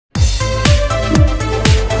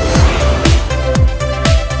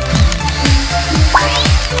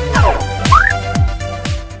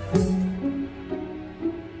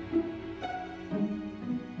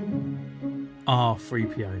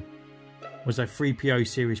R-3P0 was a 3PO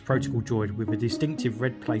series protocol droid with a distinctive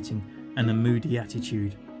red plating and a moody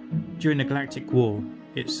attitude. During the Galactic War,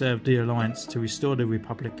 it served the Alliance to restore the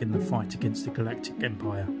Republic in the fight against the Galactic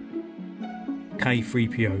Empire.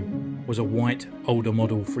 K-3P0 was a white, older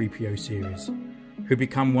model 3PO series, who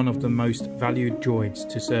became one of the most valued droids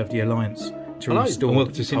to serve the Alliance to restore. And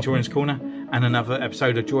welcome to Centurion's Corner and another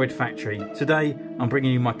episode of Droid Factory. Today I'm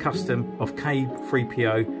bringing you my custom of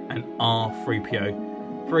K-3P0 and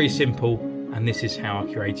R-3P0. Very simple, and this is how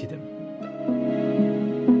I created them.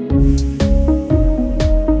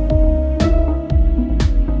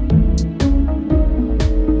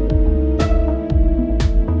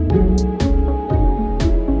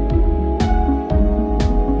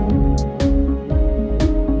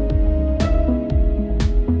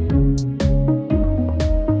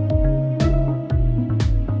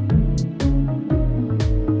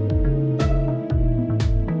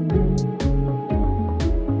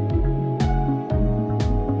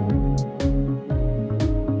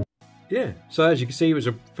 Yeah, so as you can see, it was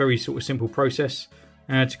a very sort of simple process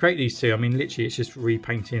to create these two. I mean, literally, it's just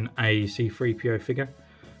repainting a C3PO figure.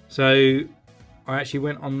 So I actually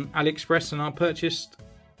went on AliExpress and I purchased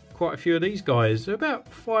quite a few of these guys. They're about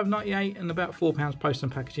 £5.98 and about £4 post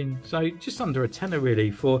and packaging. So just under a tenner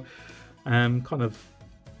really for kind of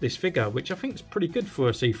this figure, which I think is pretty good for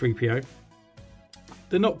a C3PO.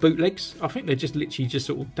 They're not bootlegs. I think they're just literally just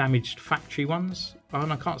sort of damaged factory ones,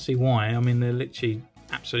 and I can't see why. I mean, they're literally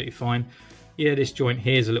absolutely fine. Yeah, this joint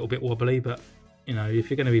here is a little bit wobbly, but you know, if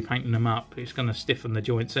you're going to be painting them up, it's going to stiffen the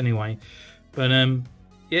joints anyway. But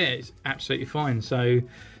yeah, it's absolutely fine. So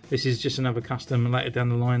this is just another custom later down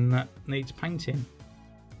the line that needs painting.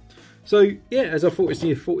 So yeah, as I thought it's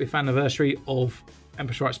the 40th anniversary of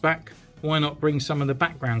Empire Strikes Back, why not bring some of the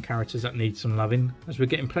background characters that need some loving, as we're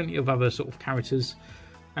getting plenty of other sort of characters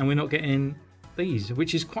and we're not getting these,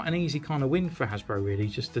 which is quite an easy kind of win for Hasbro really,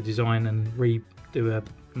 just to design and redo a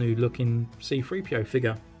new looking C3PO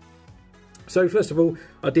figure. So first of all,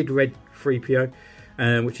 I did red 3PO,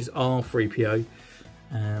 which is R3PO,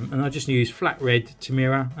 and I just used flat red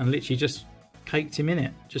Tamira and literally just caked him in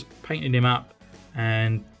it, just painted him up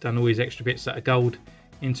and done all his extra bits that are gold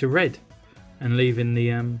into red and leaving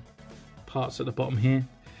the parts at the bottom here.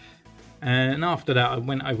 And after that I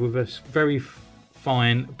went over with a very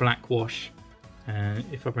fine black wash. And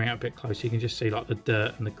if I bring it a bit closer, you can just see like the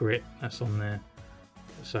dirt and the grit that's on there.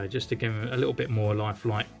 So just to give him a little bit more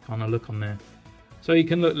lifelike kind of look on there. So you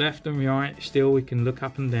can look left and right still, we can look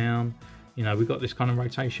up and down. You know, we've got this kind of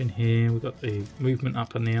rotation here, we've got the movement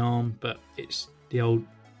up on the arm, but it's the old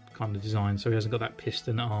kind of design, so he hasn't got that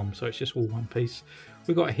piston arm, so it's just all one piece.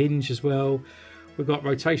 We've got a hinge as well, we've got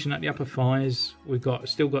rotation at the upper thighs, we've got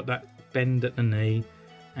still got that bend at the knee,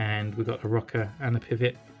 and we've got a rocker and a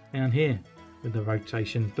pivot down here with the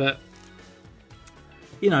rotation. But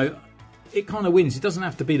you know, it kind of wins. It doesn't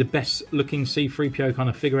have to be the best looking C3PO kind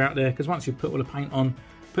of figure out there, because once you put all the paint on,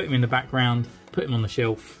 put him in the background, put him on the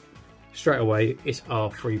shelf, straight away it's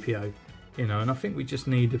R3PO, you know. And I think we just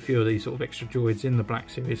need a few of these sort of extra droids in the Black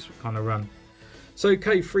Series kind of run. So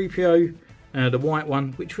K3PO, the white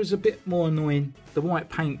one, which was a bit more annoying. The white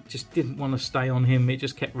paint just didn't want to stay on him. It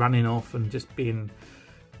just kept running off and just being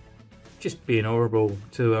horrible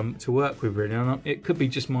to work with really. And it could be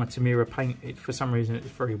just my Tamira paint. For some reason it's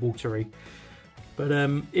very watery. But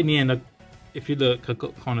in the end, if you look, I've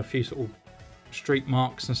got kind of a few sort of streak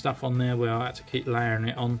marks and stuff on there where I had to keep layering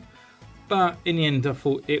it on. But in the end I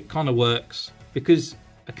thought it kind of works, because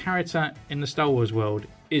a character in the Star Wars world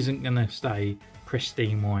isn't going to stay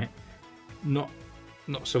pristine white. Not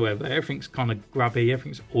so ever. Everything's kind of grubby,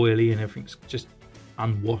 everything's oily, and everything's just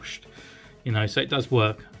unwashed. You know, so it does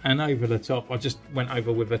work. And over the top, I just went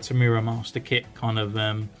over with a Tamira Master Kit kind of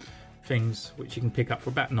things, which you can pick up for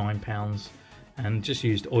about £9, and just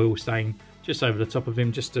used oil stain just over the top of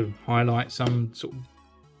him, just to highlight some sort of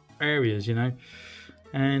areas, you know.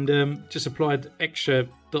 And just applied extra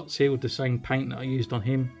dots here with the same paint that I used on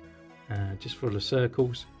him, just for the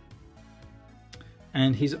circles.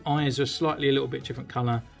 And his eyes are slightly a little bit different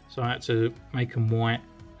colour, so I had to make them white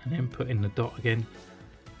and then put in the dot again.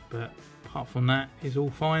 But apart from that, he's all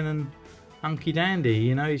fine and hunky dandy,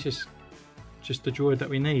 you know. He's just the droid that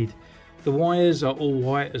we need. The wires are all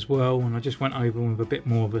white as well, and I just went over them with a bit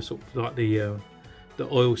more of a sort of like the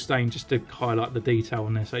oil stain, just to highlight the detail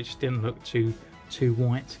on there, so it just didn't look too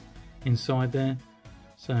white inside there.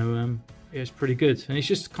 So yeah, it's pretty good, and it's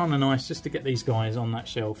just kind of nice just to get these guys on that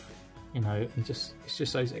shelf, you know, and it's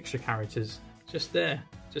just those extra characters just there,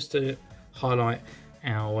 just to highlight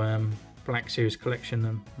our Black Series collection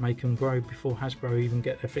and make them grow before Hasbro even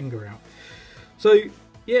get their finger out. So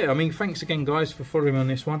yeah, I mean, thanks again, guys, for following me on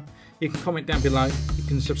this one. You can comment down below, you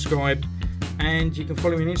can subscribe, and you can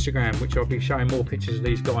follow me on Instagram, which I'll be showing more pictures of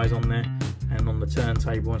these guys on there and on the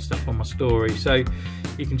turntable and stuff on my story. So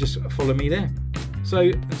you can just follow me there. So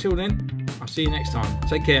until then, I'll see you next time.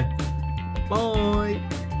 Take care.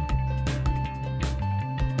 Bye.